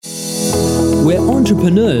where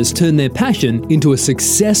entrepreneurs turn their passion into a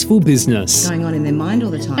successful business. Going on in their mind all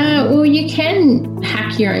the time. Well, you can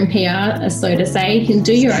hack your own PR, so to say. You can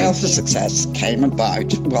do your Scale own. for Success came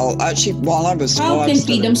about, well, actually, while I was... How can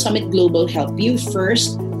Freedom Summit Global help you?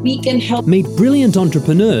 First, we can help. Meet brilliant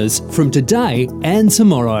entrepreneurs from today and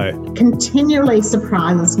tomorrow. Continually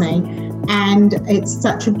surprises me, and it's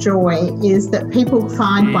such a joy, is that people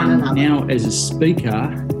find one another. Now, as a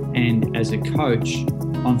speaker and as a coach,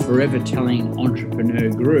 I'm forever telling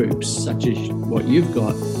entrepreneur groups such as what you've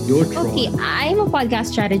got, your tribe. Okay, I'm a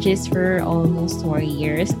podcast strategist for almost 4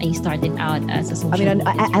 years. I started out as a social media.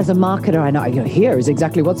 As a marketer, I know here is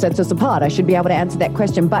exactly what sets us apart. I should be able to answer that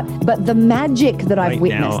question. But the magic that I've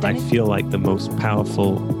witnessed. Right now, I feel like the most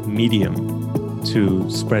powerful medium to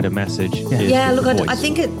spread a message is look, voice. I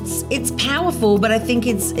think it's powerful, but I think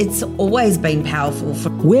it's always been powerful.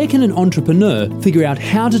 Where can an entrepreneur figure out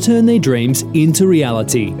how to turn their dreams into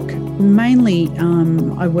reality? Mainly,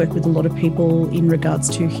 I work with a lot of people in regards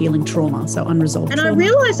to healing trauma, so unresolved trauma. And I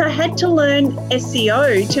realised I had to learn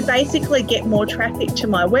SEO to basically get more traffic to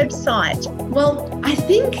my website. Well, I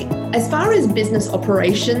think as far as business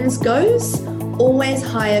operations goes, always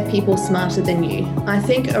hire people smarter than you. I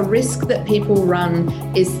think a risk that people run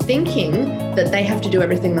is thinking that they have to do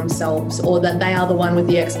everything themselves, or that they are the one with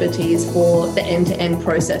the expertise for the end-to-end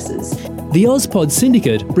processes. The Ozpod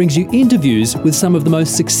Syndicate brings you interviews with some of the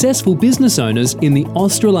most successful business owners in the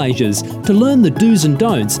Australasias to learn the do's and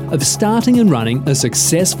don'ts of starting and running a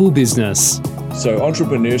successful business. So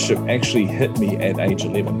entrepreneurship actually hit me at age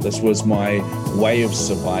 11. This was my way of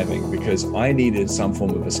surviving because I needed some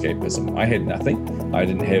form of escapism. I had nothing. I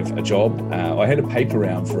didn't have a job. I had a paper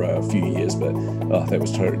round for a few years, but that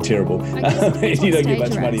was terrible. You don't get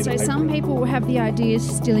much money. So some people have the ideas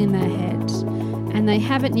still in their head and they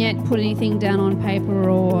haven't yet put anything down on paper,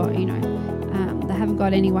 or, they haven't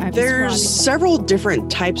got any way of describing. There's several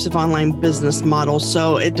different types of online business models,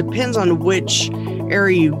 so it depends on which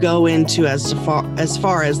area you go into as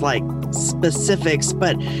far as like specifics,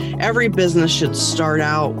 but every business should start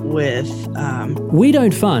out with We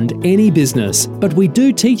don't fund any business, but we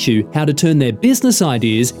do teach you how to turn their business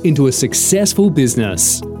ideas into a successful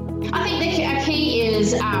business. I think the key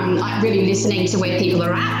is really listening to where people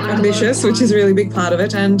are at. Ambitious, which is a really big part of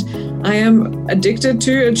it, and I am addicted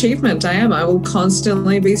to achievement. I will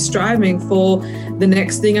constantly be striving for the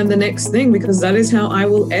next thing and the next thing, because that is how I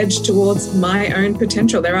will edge towards my own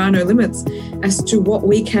potential. There are no limits as to what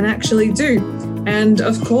we can actually do. And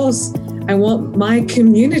of course, I want my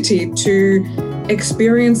community to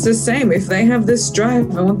experience the same. If they have this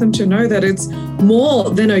drive, I want them to know that it's more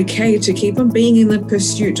than okay to keep on being in the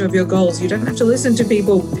pursuit of your goals. You don't have to listen to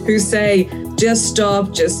people who say, just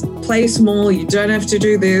stop, just play small, you don't have to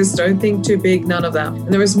do this, don't think too big, none of that.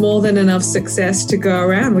 And there is more than enough success to go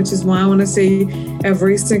around, which is why I want to see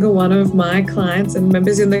every single one of my clients and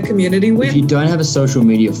members in the community win. If you don't have a social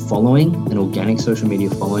media following, an organic social media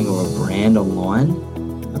following, or a brand online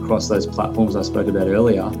across those platforms I spoke about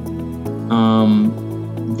earlier,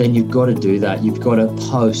 then you've got to do that. You've got to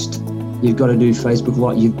post, you've got to do Facebook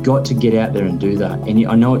Live, you've got to get out there and do that. And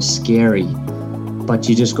I know it's scary, but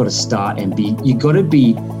you just got to start and you got to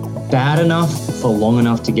be bad enough for long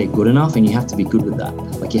enough to get good enough, and you have to be good with that.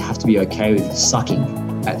 Like, you have to be okay with sucking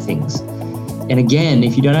at things. And again,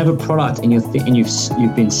 if you don't have a product and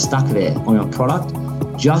you've been stuck there on your product,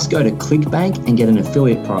 just go to ClickBank and get an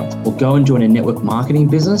affiliate product, or go and join a network marketing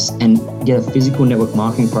business and get a physical network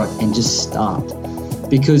marketing product and just start.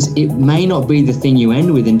 Because it may not be the thing you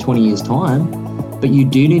end with in 20 years' time, but you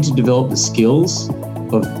do need to develop the skills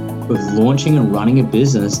of launching and running a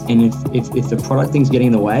business. And if the product thing's getting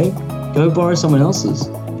in the way, go borrow someone else's.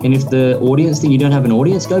 And if the audience thing, you don't have an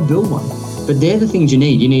audience, go build one. But they're the things you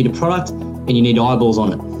need. You need a product and you need eyeballs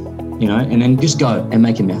on it, and then just go and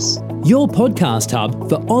make a mess. Your podcast hub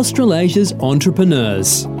for Australasia's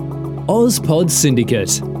entrepreneurs. Ozpod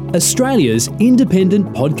Syndicate, Australia's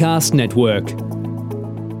independent podcast network.